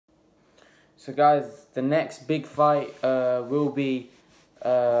So guys, the next big fight will be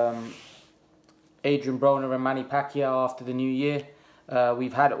Adrian Broner and Manny Pacquiao after the new year.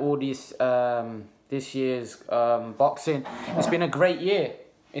 We've had all this year's boxing. It's been a great year.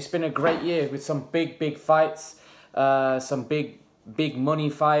 It's been a great year with some big fights, some big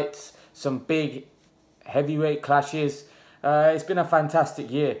money fights, some big heavyweight clashes. It's been a fantastic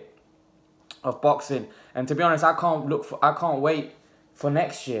year of boxing, and to be honest, I can't wait for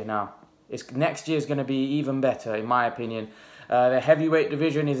next year now. Next year is going to be even better, in my opinion. The heavyweight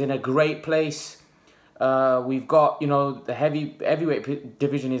division is in a great place. We've got, the heavyweight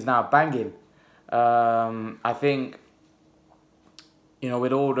division is now banging. I think,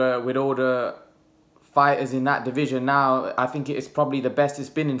 with all the fighters in that division now, I think it's probably the best it's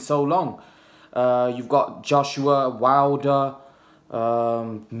been in so long. You've got Joshua, Wilder,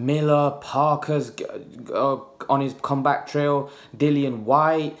 Miller, Parker's on his comeback trail, Dillian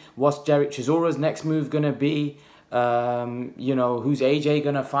White. What's Derek Chisora's next move gonna be? Who's AJ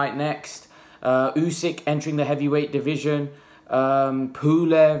gonna fight next? Usyk entering the heavyweight division.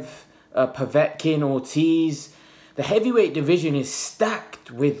 Pulev, Povetkin, Ortiz. The heavyweight division is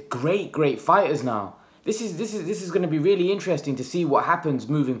stacked with great fighters now. This is going to be really interesting to see what happens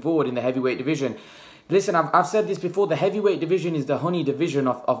moving forward in the heavyweight division. Listen, I've said this before, the heavyweight division is the honey division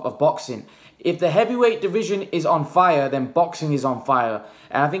of boxing. If the heavyweight division is on fire, then boxing is on fire.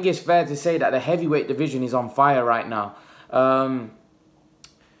 And I think it's fair to say that the heavyweight division is on fire right now.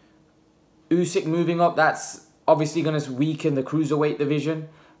 Usyk moving up, that's obviously going to weaken the cruiserweight division.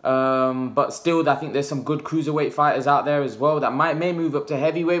 But still, I think there's some good cruiserweight fighters out there as well that may move up to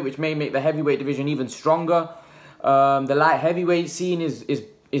heavyweight, which may make the heavyweight division even stronger. The light heavyweight scene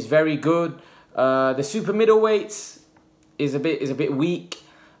is very good. The super middleweights is a bit weak.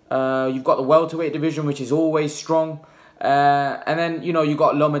 You've got the welterweight division, which is always strong. And then you've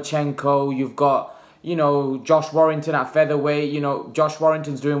got Lomachenko. You've got Josh Warrington at featherweight. Josh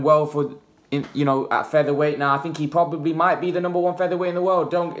Warrington's doing well at featherweight now. I think he probably might be the #1 featherweight in the world.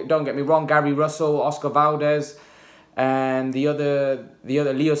 Don't get me wrong. Gary Russell, Oscar Valdez, and the other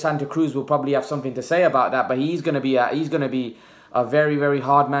Leo Santa Cruz will probably have something to say about that. But he's gonna be a very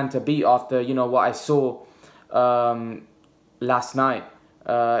hard man to beat after what I saw last night.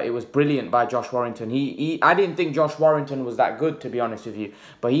 It was brilliant by Josh Warrington. I didn't think Josh Warrington was that good, to be honest with you,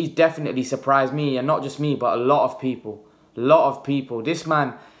 but he's definitely surprised me, and not just me, but a lot of people. This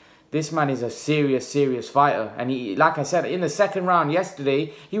man is a serious fighter. And he, like I said, in the second round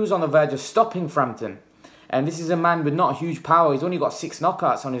yesterday, he was on the verge of stopping Frampton. And this is a man with not huge power. He's only got 6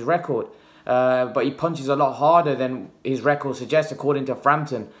 knockouts on his record. But he punches a lot harder than his record suggests, according to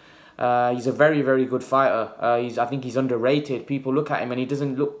Frampton. He's a very good fighter. I think he's underrated. People look at him and he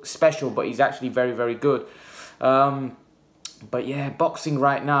doesn't look special, but he's actually very good. But yeah, boxing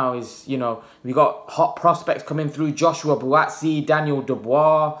right now is, we got hot prospects coming through. Joshua Buatsi, Daniel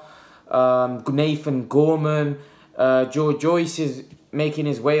Dubois, Nathan Gorman, George Joyce is making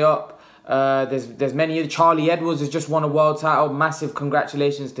his way up. There's many. Charlie Edwards has just won a world title. Massive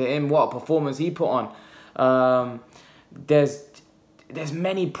congratulations to him. What a performance he put on. There's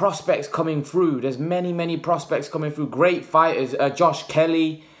many prospects coming through. There's many prospects coming through. Great fighters. Josh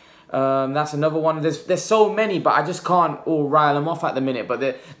Kelly. That's another one. There's so many, but I just can't all rile them off at the minute. But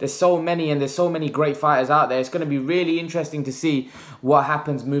there's so many, and there's so many great fighters out there. It's going to be really interesting to see what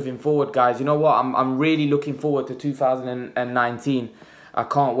happens moving forward, guys. You know what? I'm really looking forward to 2019. I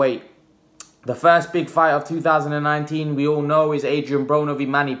can't wait. The first big fight of 2019, we all know, is Adrian Broner v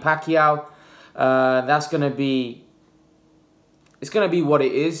Manny Pacquiao. That's going to be... It's going to be what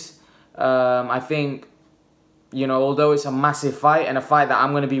it is. I think... although it's a massive fight and a fight that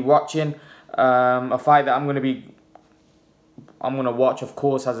I'm going to be watching, a fight that I'm going to watch, of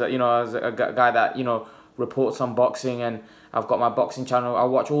course, as a guy that reports on boxing, and I've got my boxing channel. I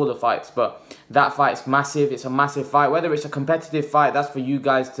watch all the fights, but that fight's massive. It's a massive fight. Whether it's a competitive fight, that's for you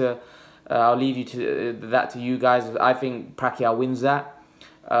guys to. I'll leave you to you guys. I think Pacquiao wins that.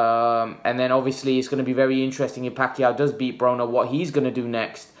 And then obviously it's going to be very interesting if Pacquiao does beat Broner, what he's going to do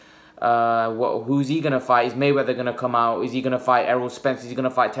next. Who's he going to fight? Is Mayweather going to come out? Is he going to fight Errol Spence? Is he going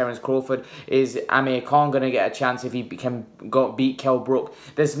to fight Terence Crawford? Is Amir Khan going to get a chance if he can beat Kell Brook?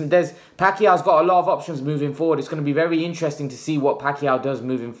 Pacquiao's got a lot of options moving forward. It's going to be very interesting to see what Pacquiao does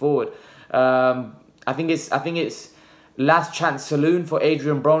moving forward. I think it's last chance saloon for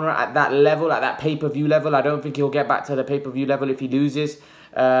Adrian Broner at that level, at that pay-per-view level. I don't think he'll get back to the pay-per-view level if he loses.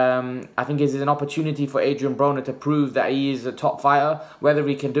 I think this is an opportunity for Adrian Broner to prove that he is a top fighter. Whether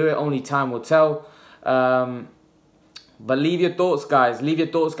he can do it, only time will tell. But leave your thoughts, guys. Leave your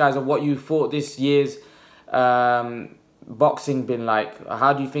thoughts, guys, on what you thought this year's boxing been like?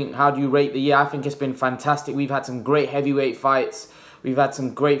 How do you rate the year? I think it's been fantastic. We've had some great heavyweight fights. We've had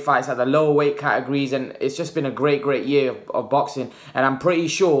some great fights at the lower weight categories, and it's just been a great year of boxing. And I'm pretty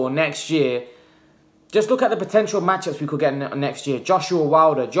sure next year, just look at the potential matchups we could get next year. Joshua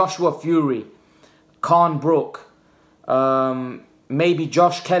Wilder, Joshua Fury, Khan Brook, maybe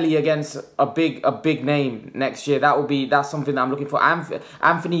Josh Kelly against a big name next year. That's something that I'm looking for.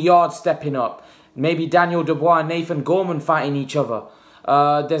 Anthony Yarde stepping up. Maybe Daniel Dubois and Nathan Gorman fighting each other.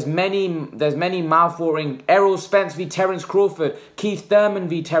 There's many mouth-watering. Errol Spence v Terence Crawford. Keith Thurman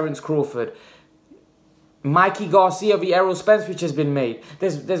v Terence Crawford. Mikey Garcia v Errol Spence, which has been made.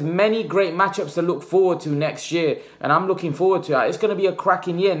 There's many great matchups to look forward to next year, and I'm looking forward to it. It's going to be a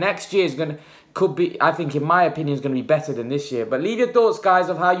cracking year. Next year could be, I think, in my opinion, is going to be better than this year. But leave your thoughts, guys,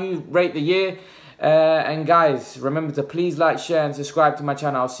 of how you rate the year. And guys, remember to please like, share, and subscribe to my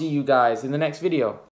channel. I'll see you guys in the next video.